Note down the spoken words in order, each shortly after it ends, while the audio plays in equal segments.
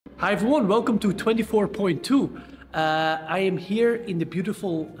Hi everyone, welcome to 24.2. I am here in the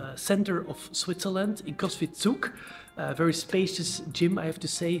beautiful center of Switzerland in CrossFit Zug. Very spacious gym, I have to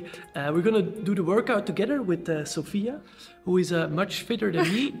say. We're gonna do the workout together with Sophia, who is much fitter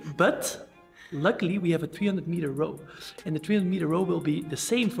than me, but luckily we have a 300-meter row. And the 300-meter row will be the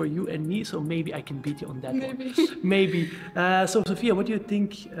same for you and me, so maybe I can beat you on that one. Maybe. So Sophia, what do you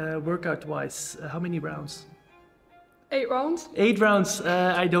think workout-wise? How many rounds? 8 rounds. 8 rounds.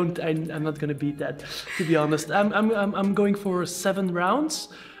 I'm not gonna beat that, to be honest. I'm going for 7 rounds.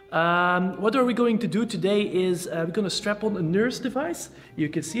 What are we going to do today is we're gonna strap on a NIRS device. You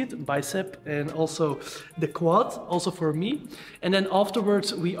can see it, bicep and also the quad, also for me. And then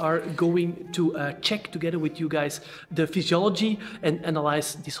afterwards we are going to check together with you guys the physiology and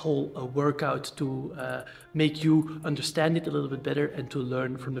analyze this whole workout to make you understand it a little bit better and to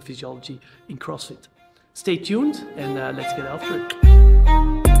learn from the physiology in CrossFit. Stay tuned and let's get after it.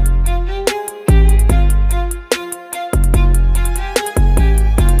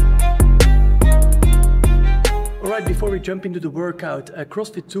 Alright, before we jump into the workout,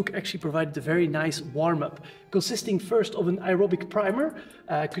 CrossFit Zug actually provided a very nice warm-up, consisting first of an aerobic primer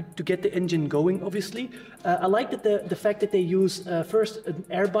to get the engine going, obviously. I like that the fact that they use first an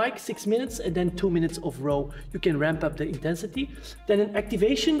air bike, 6 minutes, and then 2 minutes of row. You can ramp up the intensity. Then an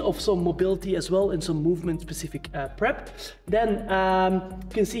activation of some mobility as well and some movement-specific prep. Then you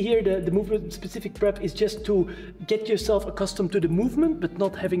can see here the movement-specific prep is just to get yourself accustomed to the movement, but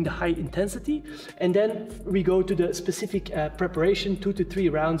not having the high intensity. And then we go to the specific preparation, 2 to 3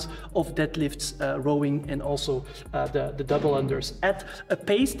 rounds of deadlifts, rowing, and also the double unders at a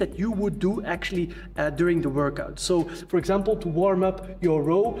pace that you would do actually during the workout. So for example, to warm up your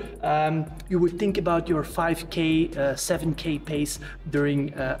row, you would think about your 5K, 7K pace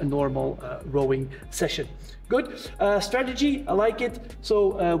during a normal rowing session. Good. Strategy, I like it.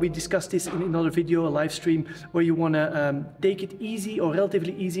 So we discussed this in another video, a live stream, where you want to take it easy or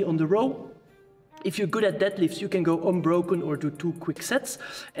relatively easy on the row. If you're good at deadlifts, you can go unbroken or do 2 quick sets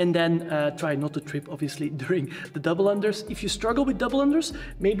and then try not to trip, obviously, during the double unders. If you struggle with double unders,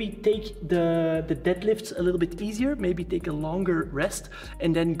 maybe take the deadlifts a little bit easier, maybe take a longer rest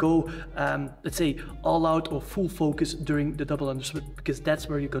and then go, let's say, all out or full focus during the double unders, because that's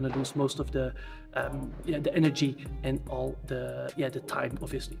where you're gonna lose most of the energy and all the time,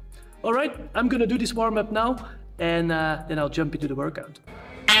 obviously. All right, I'm gonna do this warm up now and then I'll jump into the workout.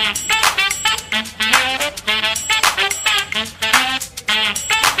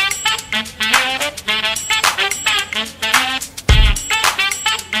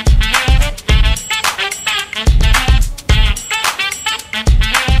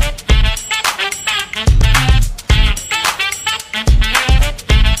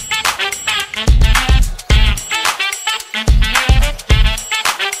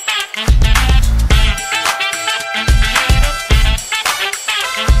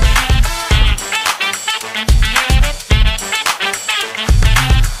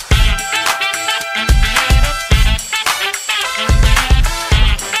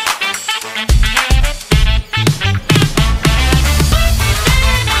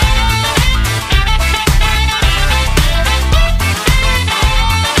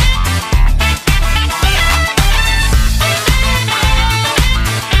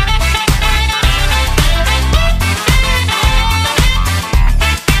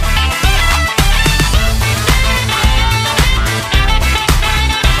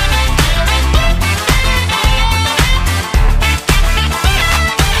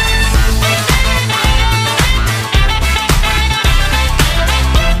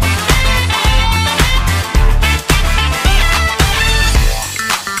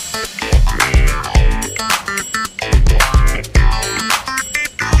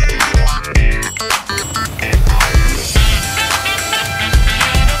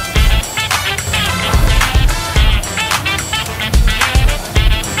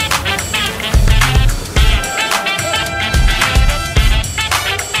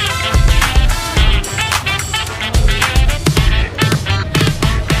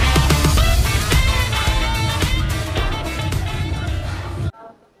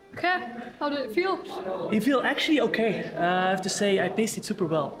 How did it feel? It feel actually okay. I have to say I paced it super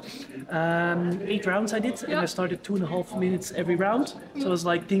well. 8 rounds I did, and I started 2.5 minutes every round. So I was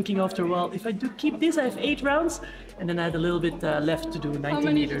like thinking after a while, if I do keep this, I have 8 rounds, and then I had a little bit left to do 90 meters. How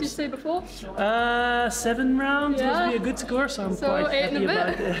many did you say before? 7 rounds would be a good score, so I'm quite happy about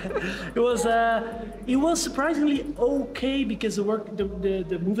it. It was surprisingly okay because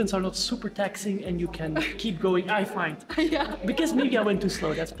the movements are not super taxing, and you can keep going. I find. Yeah. Because maybe I went too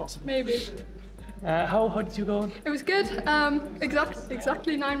slow. That's possible. Maybe. How did you go on? It was good.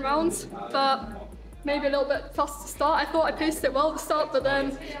 Exactly 9 rounds, but maybe a little bit fast to start. I thought I paced it well at the start, but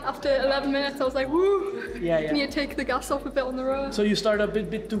then after 11 minutes I was like, woo! Yeah. Need to take the gas off a bit on the rower. So you started a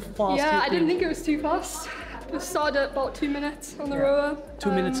bit too fast. Yeah, I didn't think it was too fast. I started at about 2 minutes on the rower.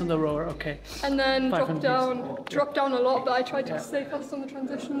 2 minutes on the rower, okay. And then 500 dropped down a lot, but I tried to stay fast on the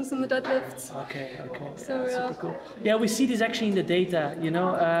transitions and the deadlifts. Okay. So Super cool. Yeah, we see this actually in the data, you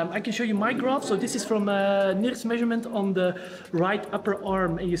know. I can show you my graph. So this is from NIRS measurement on the right upper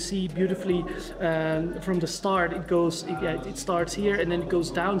arm, and you see beautifully from the start, it starts here and then it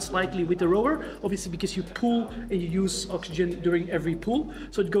goes down slightly with the rower, obviously because you pull and you use oxygen during every pull.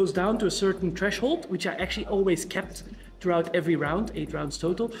 So it goes down to a certain threshold, which I actually always kept throughout every round, 8 rounds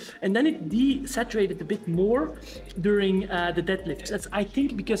total, and then it desaturated a bit more during the deadlifts. That's, I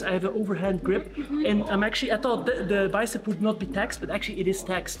think, because I have an overhand grip, and I thought the bicep would not be taxed, but actually it is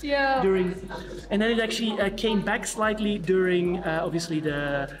taxed during, and then it actually came back slightly during obviously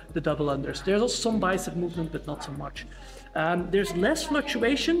the double unders. There's also some bicep movement, but not so much. There's less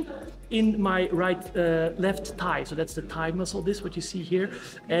fluctuation in my left thigh, so that's the thigh muscle, this what you see here,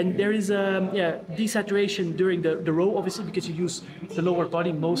 and there is desaturation during the row, obviously because you use the lower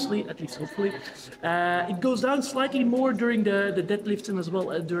body mostly, at least hopefully. It goes down slightly more during the deadlifts and as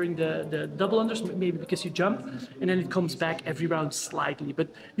well during the double unders, maybe because you jump, and then it comes back every round slightly. But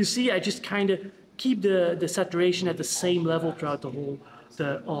you see, I just kind of keep the saturation at the same level throughout the whole.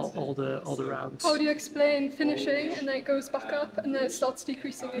 All the rounds. How do you explain finishing and then it goes back up and then it starts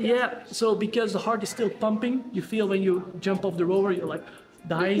decreasing again? Yeah, so because the heart is still pumping, you feel when you jump off the rower, you're like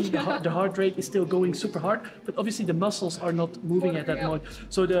dying, the heart rate is still going super hard, but obviously the muscles are not moving at that point.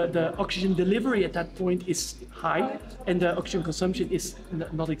 So the oxygen delivery at that point is high and the oxygen consumption is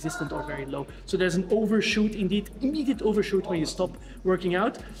not existent or very low. So there's an overshoot, indeed, immediate overshoot when you stop working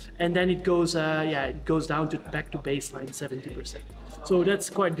out, and then it goes, it goes down to back to baseline, 70%. So that's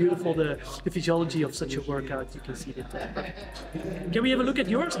quite beautiful, the physiology of such a workout. You can see that. Can we have a look at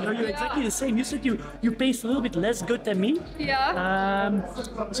yours? Are you exactly the same? You said you paced a little bit less good than me. Yeah.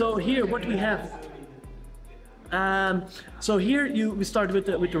 So here, what we have. So here we start with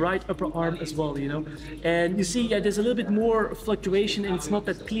the right upper arm as well, you know, and you see there's a little bit more fluctuation and it's not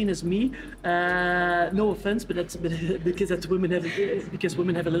that clean as me. No offense, but that's because women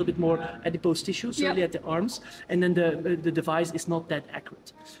have a little bit more adipose tissue, certainly at the arms, and then the device is not that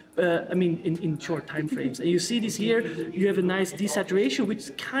accurate. I mean, in short time frames. And you see this here, you have a nice desaturation,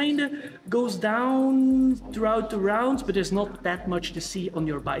 which kind of goes down throughout the rounds, but there's not that much to see on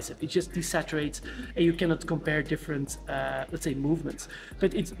your bicep. It just desaturates, and you cannot compare different, let's say, movements.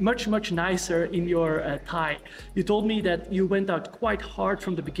 But it's much nicer in your thigh. You told me that you went out quite hard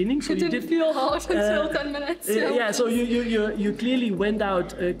from the beginning, so it didn't feel hard until 10 minutes. Yeah, so you clearly went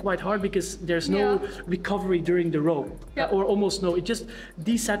out quite hard because there's no recovery during the row, or almost no. It just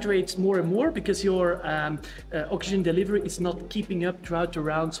desaturates more and more because your oxygen delivery is not keeping up throughout the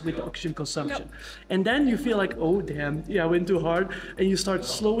rounds with the oxygen consumption. And then you feel like, oh damn, I went too hard, and you start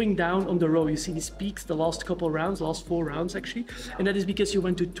slowing down on the row. You see these peaks the last couple of rounds, last 4 rounds actually, and that is because you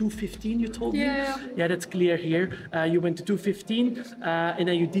went to 215, you told me? Yeah, that's clear here. You went to 215 and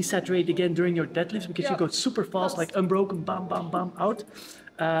then you desaturate again during your deadlifts because you go super fast, like unbroken, bam, bam, bam, out.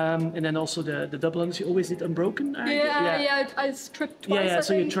 And then also the double unders, you always did unbroken? I stripped twice.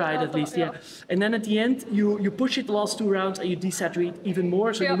 So you tried at least, And then at the end, you push it the last 2 rounds and you desaturate even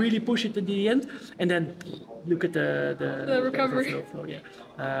more, so you really push it at the end, and then look at the recovery. Flow,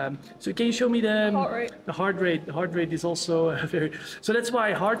 so can you show me the heart rate? The heart rate is also very... So that's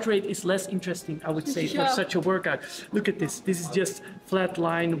why heart rate is less interesting, I would say, for such a workout. Look at this. This is just flat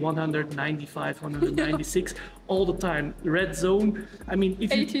line, 195, 196. All the time, red zone. I mean,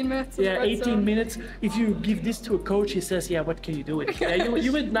 if 18 minutes. 18 minutes. If you give this to a coach, he says, what can you do with it?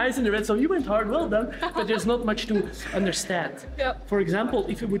 You went nice in the red zone. You went hard, well done. But there's not much to understand. For example,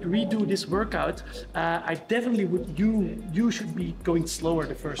 if you would redo this workout, I definitely would. You should be going slower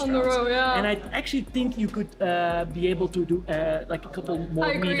the first round. Row, and I actually think you could be able to do like a couple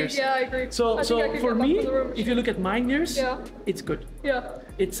more meters. Yeah, I agree. So for me, if you look at my NIRS, it's good.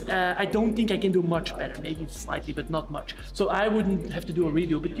 It's I don't think I can do much better. Maybe slightly, but not much. So I wouldn't have to do a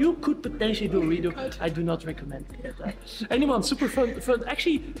redo, but you could potentially do a redo. I do not recommend it. Anyone, super fun.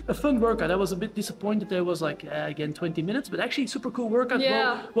 Actually, a fun workout. I was a bit disappointed there was like, again, 20 minutes, but actually super cool workout,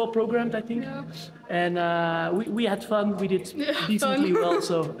 well programmed, I think. And we had fun, we did decently well.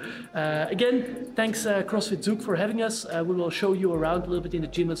 So again, thanks CrossFit Zook for having us. We will show you around a little bit in the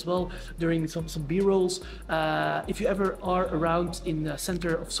gym as well during some B-rolls. If you ever are around in the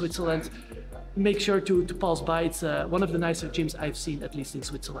center of Switzerland, make sure to pass by. It's one of the nicer gyms I've seen, at least in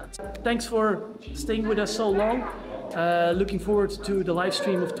Switzerland. Thanks for staying with us so long. Looking forward to the live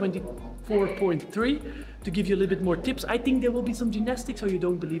stream of 24.3 to give you a little bit more tips. I think there will be some gymnastics, or you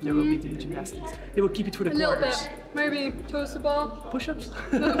don't believe there will be gymnastics? They will keep it for the quarters. A little bit. Maybe toaster bar. Push-ups?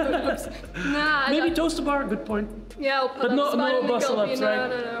 Nah. Maybe toaster bar, good point. Yeah, I'll put but no muscle-ups, right?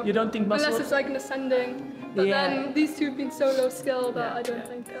 No. You don't think muscle-ups? Unless it's like an ascending. But then these two have been so low skill that I don't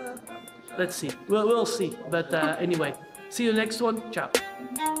think... Let's see. We'll see. But anyway, see you next one. Ciao.